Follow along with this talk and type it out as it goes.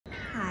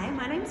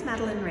name's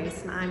Madeline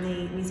Reese and I'm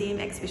the Museum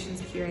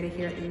Exhibitions Curator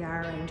here at the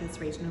Yarra Ranges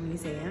Regional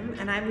Museum,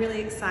 and I'm really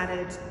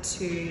excited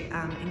to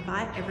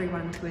invite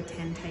everyone to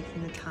attend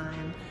Taking the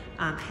Time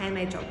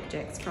Handmade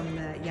Objects from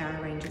the Yarra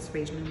Ranges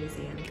Regional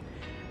Museum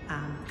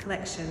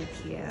collection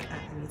here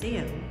at the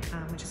museum,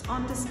 which is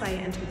on display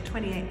until the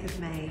 28th of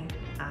May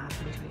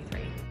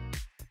 2023.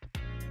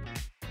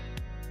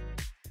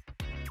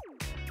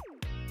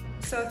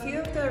 So a few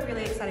of the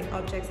really exciting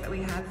objects that we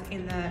have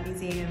in the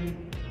museum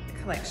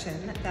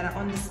collection that are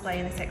on display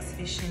in this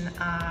exhibition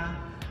are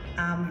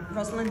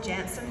Rosalind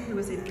Jansen, who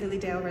was a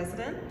Lilydale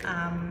resident.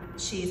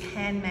 She's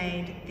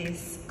handmade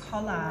this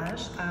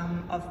collage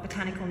of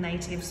botanical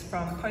natives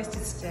from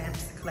postage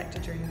stamps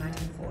collected during the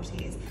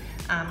 1940s.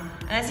 And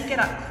as you get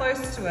up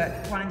close to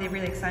it, one of the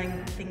really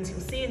exciting things you'll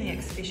see in the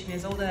exhibition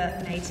is all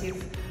the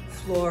native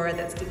flora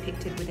that's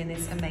depicted within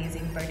this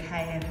amazing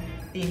bouquet and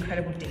the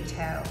incredible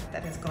detail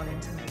that has gone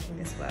into making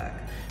this work.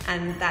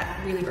 And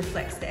that really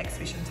reflects the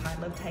exhibition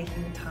title of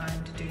Taking the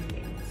Time to Do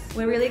Things.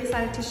 We're really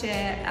excited to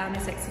share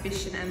this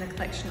exhibition and the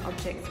collection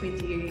objects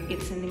with you.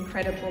 It's an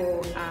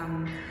incredible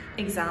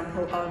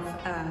example of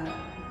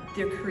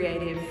the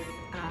creative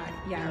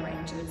Yarra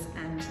Rangers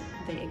and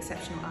the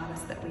exceptional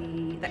artists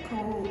that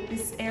call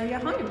this area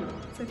home.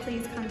 So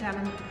please come down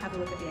and have a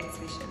look at the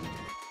exhibition.